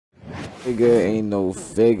Nigga ain't no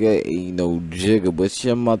figure, ain't no jigger, but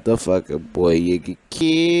your motherfucker boy, you get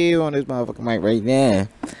killed on this motherfucking mic right now.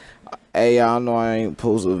 Hey, y'all know I ain't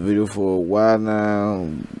posted a video for a while now.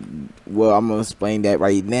 Well, I'm gonna explain that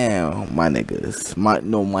right now, my niggas. My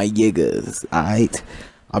yiggers, alright?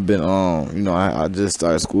 I've been, I just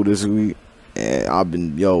started school this week. And I've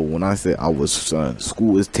been, when I said I was, son,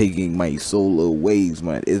 school is taking my soul away,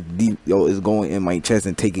 man. It's deep, it's going in my chest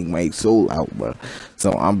and taking my soul out, bro.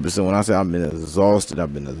 So when I say I've been exhausted.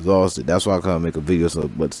 That's why I couldn't make a video. So,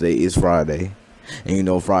 but today is Friday,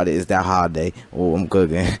 and Friday is that hard day. Oh, I'm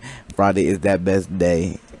cooking. Friday is that best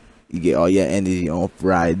day. You get all your energy on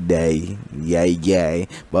Friday. Yay.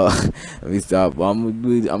 But let me stop.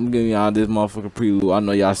 I'm giving y'all this motherfucking prelude. I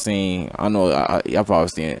know y'all seen. I know y'all probably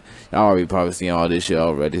seen it. Y'all already probably seen all this shit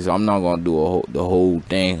already. So I'm not gonna do the whole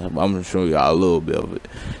thing. I'm gonna show y'all a little bit of it.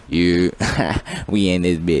 We in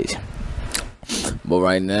this bitch. But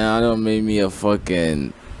right now, I don't make me a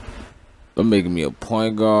fucking. They're making me a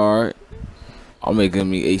point guard. I'm making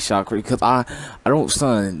me a shot creator because I don't,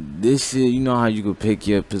 son, this shit, you know how you could pick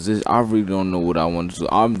your position. I really don't know what I want to do.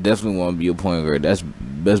 I definitely want to be a point guard. That's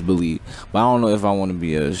best believe. But I don't know if I want to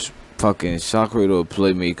be a fucking shot creator or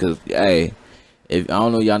playmaker because, hey, if I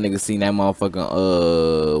don't know y'all niggas seen that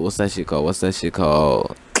motherfucking, what's that shit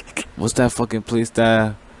called? What's that fucking play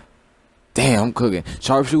style? Damn, I'm cooking.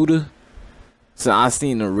 Sharpshooter? So I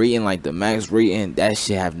seen the rating, like the max rating. That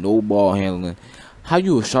shit have no ball handling. How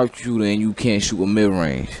you a sharpshooter and you can't shoot a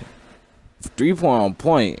mid-range? 3-point on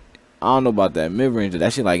point. I don't know about that mid-range.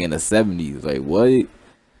 That shit like in the 70s. Like what?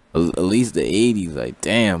 At least the 80s. Like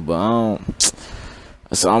damn. But I don't.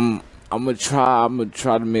 So I'm gonna try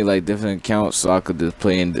to make like different accounts so I could just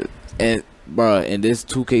play in the bruh, in this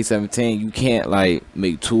 2K17 you can't like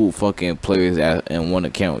make two fucking players in one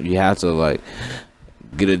account. You have to like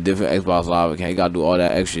get a different Xbox Live account. You gotta do all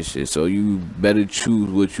that extra shit. So you better choose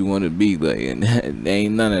what you want to be. Like, and there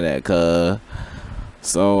ain't none of that, cuz.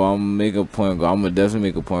 So I'm gonna make a point guard. I'm gonna definitely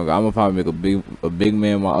make a point guard. I'm gonna probably make a big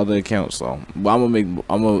man on my other account. So, but I'm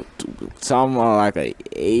gonna something like a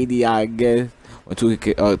 80, I guess. When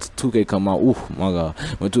 2K come out, ooh my god.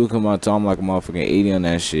 When 2K come out, I'm like a motherfucking 80 on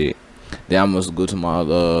that shit. Then I must go to my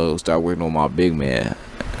start working on my big man.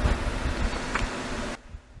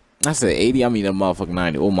 I said 80, I mean a motherfucking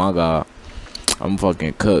 90. Oh my god. I'm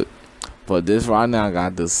fucking cooked. But this right now I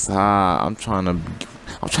got this side. I'm trying to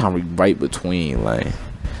be right between like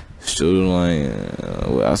shoulder lane.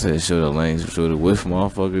 I said shoulder lane, shoulder width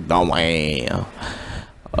motherfucker. Damn.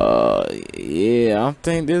 Yeah, I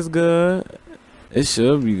think this good. It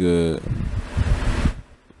should be good.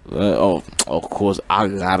 Oh, of course I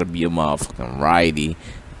gotta be a motherfucking righty.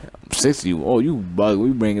 60. Oh, you bug.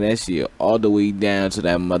 We bringing that shit all the way down to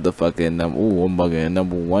that motherfucking number. Ooh, I'm bugging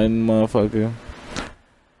number 1, motherfucker.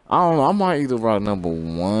 I don't know. I might either rock number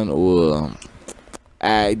 1 or.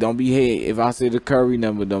 Don't be hating. If I say the Curry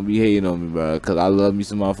number, don't be hating on me, bro. Cause I love me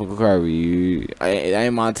some motherfucking Curry. It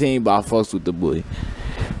ain't my team, but I fucks with the boy.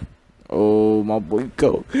 Oh, my boy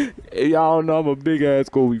Kobe. Y'all know I'm a big ass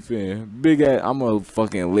Kobe fan. I'm a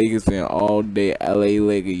fucking Lakers fan all day. LA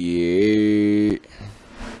Lakers, yeah.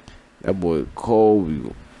 That boy Kobe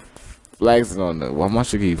flexing on that. Why my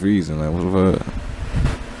shit keep freezing? Like, what the fuck?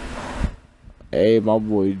 Hey, my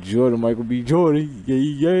boy Jordan, Michael B. Jordan.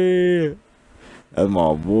 Yeah. That's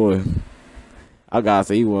my boy. I gotta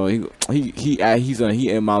say, he's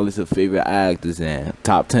in my list of favorite actors and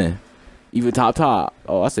top 10. Even top.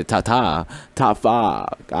 Oh, I said top 5.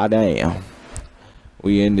 Goddamn.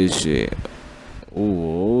 We in this shit.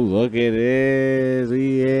 Ooh, look at this. I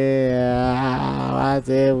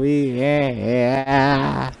said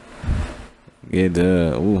get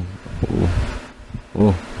the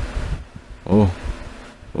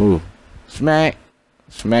ooh. Smack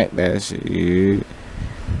that shit.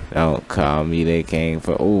 Don't call me. They came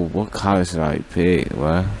for. Oh, what college should I pick?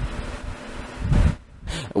 What?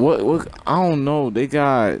 I don't know. They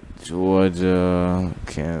got Georgia,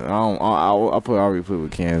 Kansas. I already played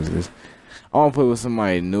with Kansas. I want to play with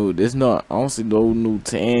somebody new. I don't see no new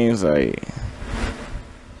teams. Like,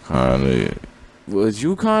 kinda. Was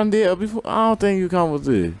UConn there before? I don't think UConn was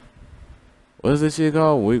there. What's this shit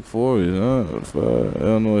called? Wake Forest, huh? Fuck. I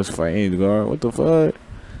don't know. It's fighting guard. What the fuck?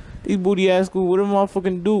 These booty ass schools. What am I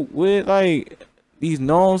fucking do with like these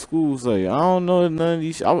known schools? Like, I don't know none of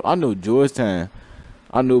these. I know Georgetown.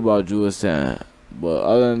 I knew about Georgetown, but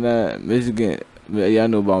other than that, Michigan. Yeah, I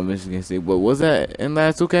know about Michigan State. But was that in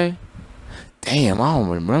last 2K? Damn, I don't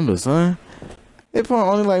remember, son. They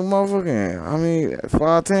probably only like motherfucking,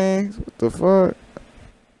 5 teams. What the fuck?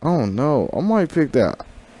 I don't know. I might pick that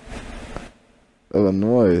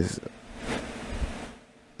Illinois.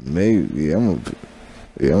 Maybe I'm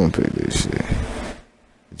gonna pick this shit.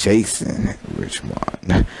 Jason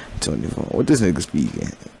Richmond 24. What this nigga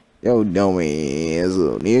speaking? Yo, dummy ass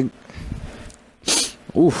little nigga.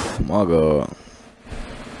 Oof, my god.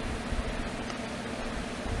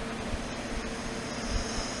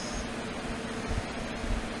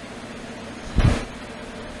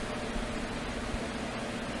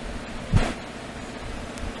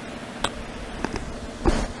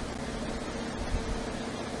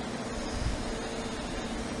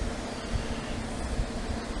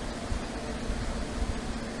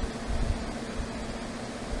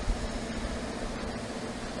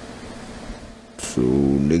 So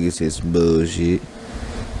niggas said some bullshit.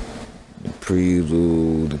 The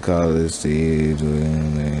Prelude, the college stage,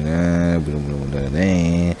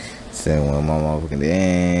 said one my motherfucking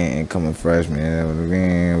day, and coming freshman,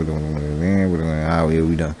 how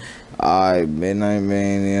we done? Alright, midnight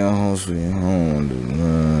man, yeah, home sweet home.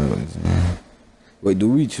 Wait, do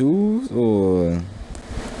we choose or?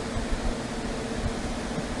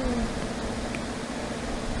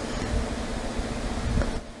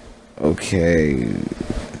 Okay,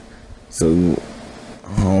 so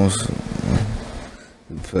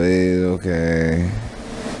play. Okay,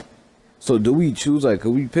 so do we choose? Like,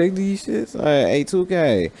 could we pick these shits? Alright, hey,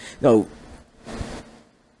 2K. No,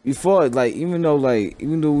 before, like, even though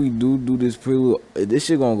we do this prelude, this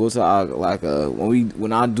shit gonna go to our, like,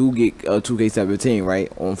 when I do get 2K17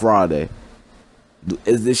 right on Friday.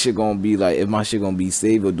 Is this shit gonna be like, if my shit gonna be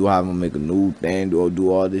saved, or do I have to make a new thing, or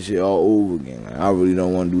do all this shit all over again? Like, I really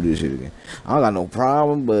don't want to do this shit again. I don't got no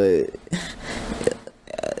problem, but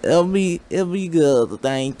it'll be good.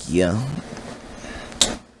 Thank you.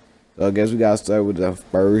 So I guess we gotta start with the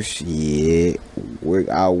first shit. Work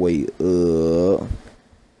our way up.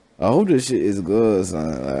 I hope this shit is good,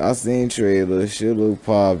 son. Like, I seen trailer, shit look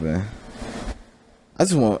popping. I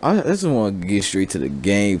just want to get straight to the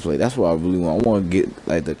gameplay. That's what I really want. I want to get,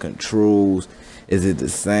 like, the controls. Is it the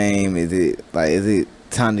same? Is it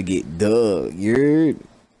time to get dug? Is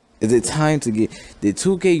it time to get? Did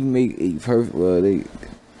 2K make a perfect? Well,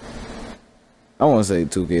 I want to say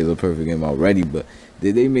 2K is a perfect game already, but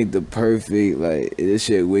did they make the perfect? Like, this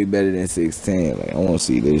shit way better than 16. Like, I want to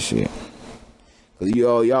see this shit. Cause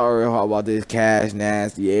y'all already heard about this Cash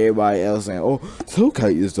Nasty. Everybody else saying, "Oh,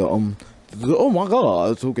 2K is the oh my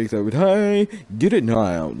god, 2K17, get it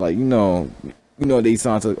now." Like, you know they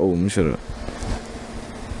sound like, oh, let me shut up.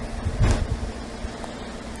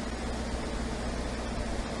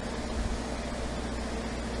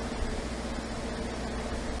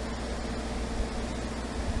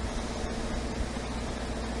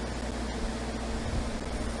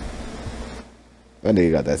 That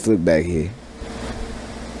nigga got that slick back here.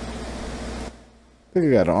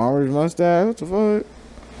 Nigga got an orange mustache. What the fuck?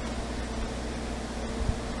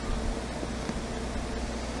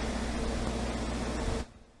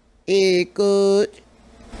 Yeah, coach.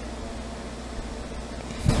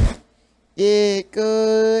 Yeah,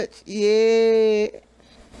 coach. Yeah.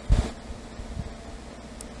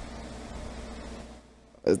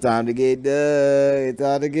 It's time to get dug. It's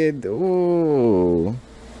time to get. Ooh.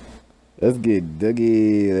 Let's get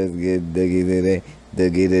Dougie. Let's get Dougie today.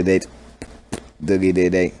 Dougie today. Dougie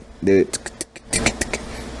today.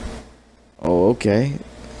 Oh, okay.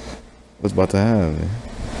 What's about to happen?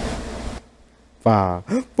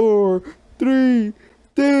 5, 4, 3,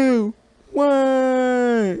 2,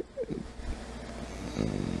 1.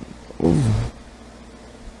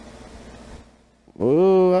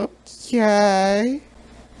 Oh, okay.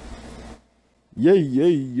 Yay, yay,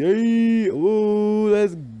 yay. Oh,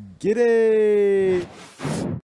 let's get it.